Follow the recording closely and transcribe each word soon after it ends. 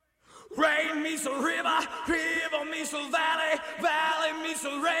meets a river, river meets a valley, valley meets a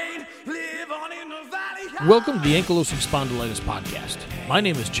rain, live on in the valley. Welcome to the Ankylosing Spondylitis Podcast. My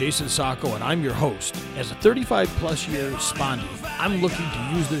name is Jason Sacco, and I'm your host. As a 35-plus year spondy, I'm looking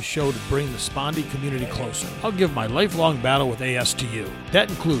to use this show to bring the spondy community closer. I'll give my lifelong battle with AS to you.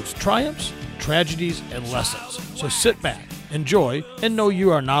 That includes triumphs, tragedies, and lessons. So sit back, enjoy, and know you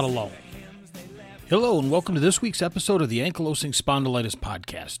are not alone. Hello, and welcome to this week's episode of the Ankylosing Spondylitis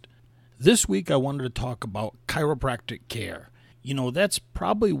Podcast. This week, I wanted to talk about chiropractic care. You know, that's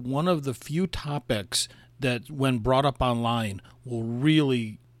probably one of the few topics that, when brought up online,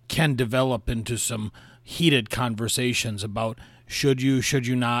 can develop into some heated conversations about should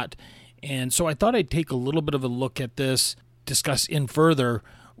you not. And so I thought I'd take a little bit of a look at this, discuss in further,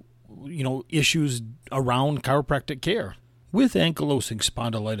 issues around chiropractic care. With ankylosing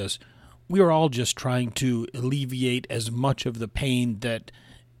spondylitis, we are all just trying to alleviate as much of the pain that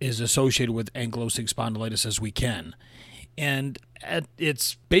is associated with ankylosing spondylitis as we can. And at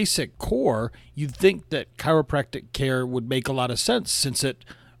its basic core, you'd think that chiropractic care would make a lot of sense since it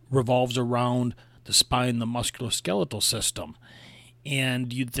revolves around the spine, the musculoskeletal system.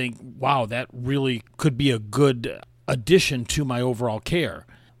 And you'd think, wow, that really could be a good addition to my overall care.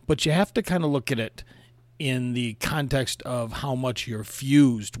 But you have to kind of look at it in the context of how much you're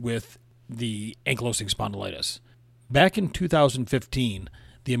fused with the ankylosing spondylitis. Back in 2015,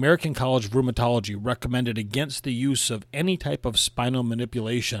 the American College of Rheumatology recommended against the use of any type of spinal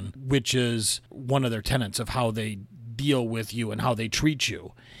manipulation, which is one of their tenets of how they deal with you and how they treat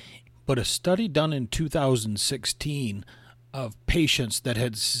you. But a study done in 2016 of patients that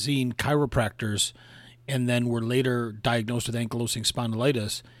had seen chiropractors and then were later diagnosed with ankylosing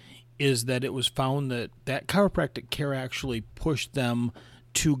spondylitis is that it was found that chiropractic care actually pushed them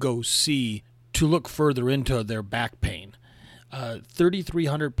to look further into their back pain.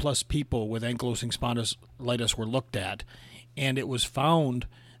 3,300 plus people with ankylosing spondylitis were looked at, and it was found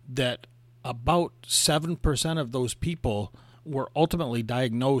that about 7% of those people were ultimately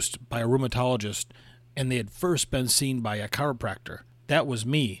diagnosed by a rheumatologist, and they had first been seen by a chiropractor. That was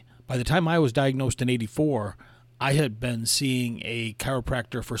me. By the time I was diagnosed in 1984, I had been seeing a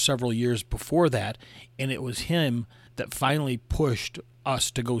chiropractor for several years before that, and it was him that finally pushed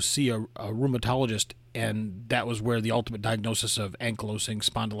us to go see a rheumatologist, and that was where the ultimate diagnosis of ankylosing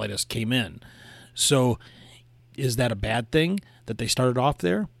spondylitis came in. So is that a bad thing that they started off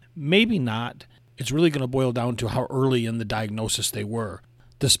there? Maybe not. It's really going to boil down to how early in the diagnosis they were.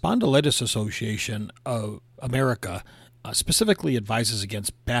 The Spondylitis Association of America specifically advises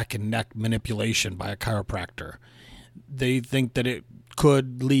against back and neck manipulation by a chiropractor. They think that it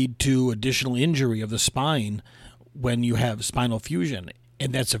could lead to additional injury of the spine when you have spinal fusion,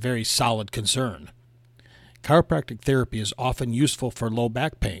 and that's a very solid concern. Chiropractic therapy is often useful for low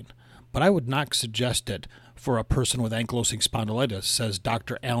back pain, but I would not suggest it for a person with ankylosing spondylitis, says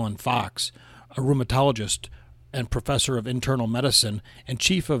Dr. Alan Fox, a rheumatologist and professor of internal medicine and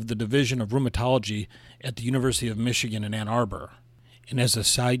chief of the Division of Rheumatology at the University of Michigan in Ann Arbor. And as a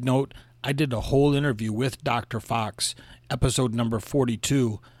side note, I did a whole interview with Dr. Fox, episode number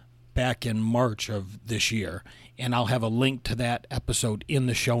 42, back in March of this year, and I'll have a link to that episode in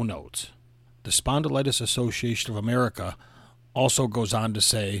the show notes. The Spondylitis Association of America also goes on to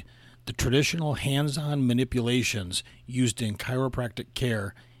say, the traditional hands-on manipulations used in chiropractic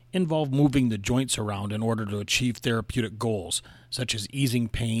care involve moving the joints around in order to achieve therapeutic goals, such as easing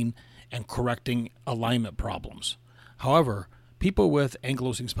pain and correcting alignment problems. However, people with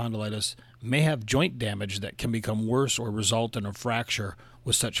ankylosing spondylitis may have joint damage that can become worse or result in a fracture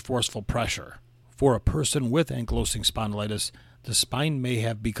with such forceful pressure. For a person with ankylosing spondylitis, the spine may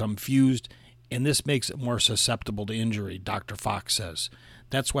have become fused, and this makes it more susceptible to injury, Dr. Fox says.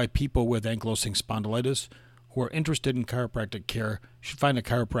 That's why people with ankylosing spondylitis who are interested in chiropractic care should find a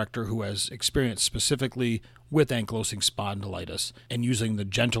chiropractor who has experience specifically with ankylosing spondylitis and using the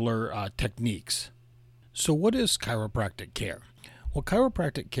gentler techniques. So what is chiropractic care? Well,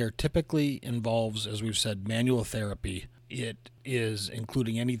 chiropractic care typically involves, as we've said, manual therapy. It is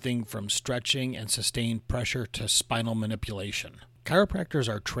including anything from stretching and sustained pressure to spinal manipulation. Chiropractors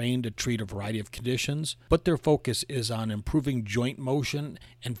are trained to treat a variety of conditions, but their focus is on improving joint motion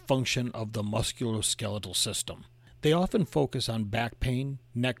and function of the musculoskeletal system. They often focus on back pain,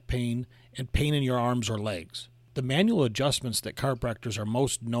 neck pain, and pain in your arms or legs. The manual adjustments that chiropractors are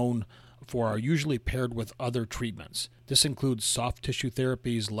most known for are usually paired with other treatments. This includes soft tissue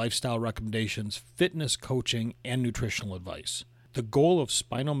therapies, lifestyle recommendations, fitness coaching, and nutritional advice. The goal of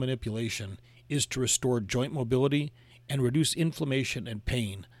spinal manipulation is to restore joint mobility and reduce inflammation and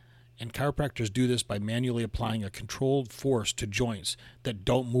pain, and chiropractors do this by manually applying a controlled force to joints that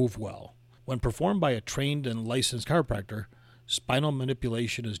don't move well. When performed by a trained and licensed chiropractor, spinal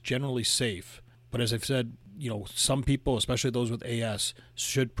manipulation is generally safe. But as I've said, some people, especially those with AS,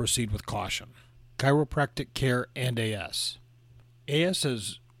 should proceed with caution. Chiropractic care and AS. AS,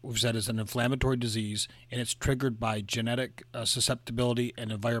 as we've said, is an inflammatory disease, and it's triggered by genetic susceptibility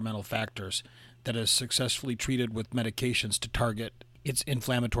and environmental factors that is successfully treated with medications to target its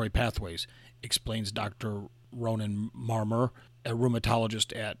inflammatory pathways, explains Dr. Ronan Marmer, a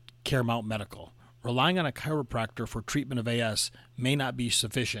rheumatologist at Caremount Medical. Relying on a chiropractor for treatment of AS may not be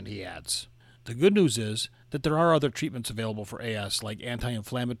sufficient, he adds. The good news is that there are other treatments available for AS, like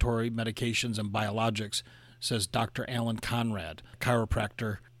anti-inflammatory medications and biologics, says Dr. Alan Conrad,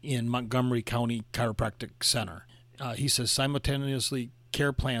 chiropractor in Montgomery County Chiropractic Center. He says simultaneously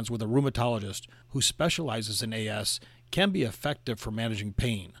care plans with a rheumatologist who specializes in AS can be effective for managing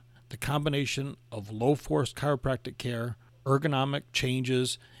pain. The combination of low-force chiropractic care, ergonomic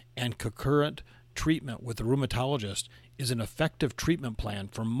changes, and concurrent treatment with a rheumatologist is an effective treatment plan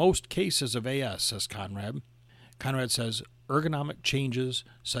for most cases of AS, says Conrad. Conrad says ergonomic changes,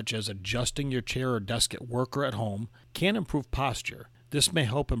 such as adjusting your chair or desk at work or at home, can improve posture. This may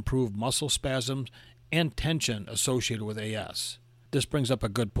help improve muscle spasms and tension associated with AS. This brings up a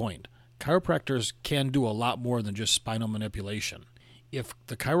good point. Chiropractors can do a lot more than just spinal manipulation. If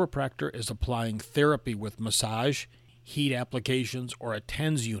the chiropractor is applying therapy with massage, heat applications, or a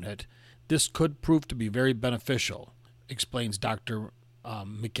TENS unit, this could prove to be very beneficial, explains Dr.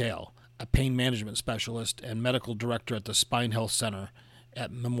 Mikhail, a pain management specialist and medical director at the Spine Health Center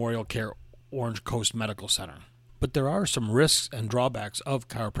at Memorial Care Orange Coast Medical Center. But there are some risks and drawbacks of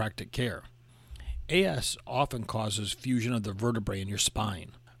chiropractic care. AS often causes fusion of the vertebrae in your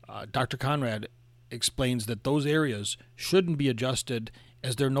spine. Dr. Conrad explains that those areas shouldn't be adjusted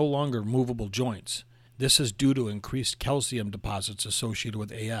as they're no longer movable joints. This is due to increased calcium deposits associated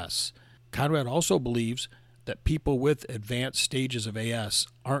with AS. Conrad also believes that people with advanced stages of AS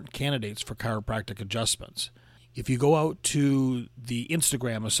aren't candidates for chiropractic adjustments. If you go out to the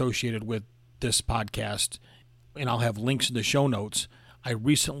Instagram associated with this podcast, and I'll have links in the show notes, I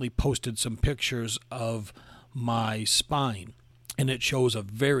recently posted some pictures of my spine, and it shows a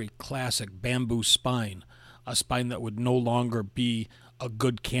very classic bamboo spine, a spine that would no longer be a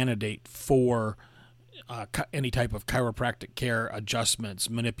good candidate for any type of chiropractic care, adjustments,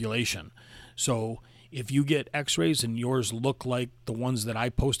 manipulation. So if you get x-rays and yours look like the ones that I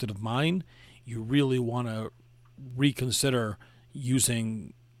posted of mine, you really want to reconsider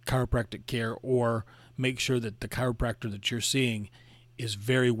using chiropractic care, or make sure that the chiropractor that you're seeing is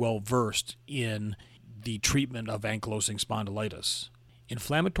very well versed in the treatment of ankylosing spondylitis.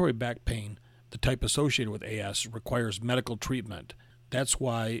 Inflammatory back pain, the type associated with AS, requires medical treatment. That's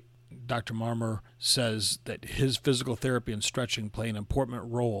why Dr. Marmer says that his physical therapy and stretching play an important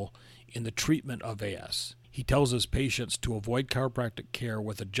role in the treatment of AS. He tells his patients to avoid chiropractic care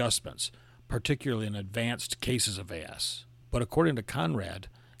with adjustments, particularly in advanced cases of AS. But according to Conrad,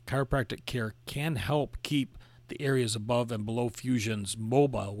 chiropractic care can help keep the areas above and below fusions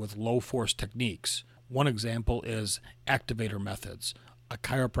mobile with low-force techniques. One example is activator methods, a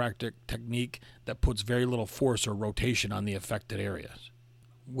chiropractic technique that puts very little force or rotation on the affected areas.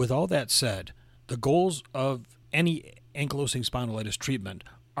 With all that said, the goals of any ankylosing spondylitis treatment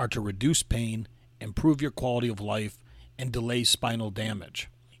are to reduce pain, improve your quality of life, and delay spinal damage.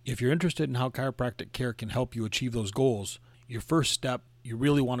 If you're interested in how chiropractic care can help you achieve those goals, your first step, you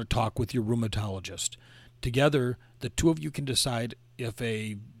really want to talk with your rheumatologist. Together, the two of you can decide if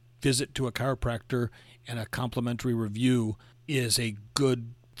a visit to a chiropractor and a complimentary review is a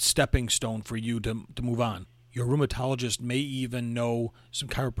good stepping stone for you to move on. Your rheumatologist may even know some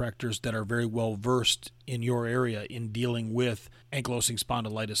chiropractors that are very well versed in your area in dealing with ankylosing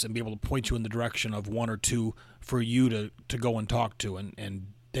spondylitis and be able to point you in the direction of one or two for you to go and talk to. And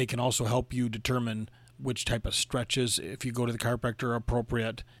they can also help you determine which type of stretches, if you go to the chiropractor, are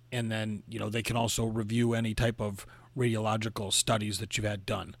appropriate. And then, they can also review any type of radiological studies that you've had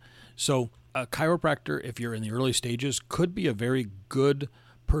done. So a chiropractor, if you're in the early stages, could be a very good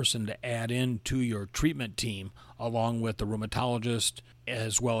person to add into your treatment team, along with the rheumatologist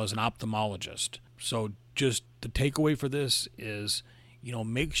as well as an ophthalmologist. So just the takeaway for this is,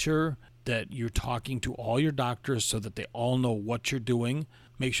 make sure that you're talking to all your doctors so that they all know what you're doing.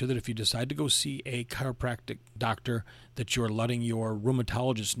 Make sure that if you decide to go see a chiropractic doctor, that you're letting your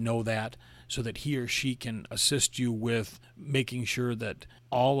rheumatologist know that, so that he or she can assist you with making sure that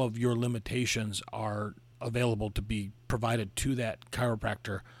all of your limitations are available to be provided to that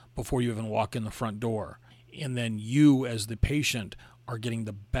chiropractor before you even walk in the front door. And then you, as the patient, are getting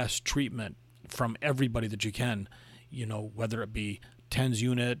the best treatment from everybody that you can, whether it be TENS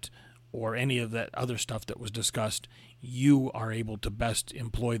unit or any of that other stuff that was discussed, you are able to best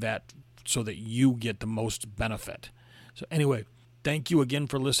employ that so that you get the most benefit. So anyway, thank you again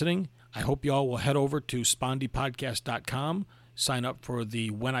for listening. I hope you all will head over to spondypodcast.com, sign up for the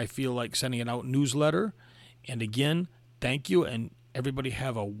When I Feel Like Sending It Out newsletter. And again, thank you, and everybody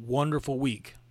have a wonderful week.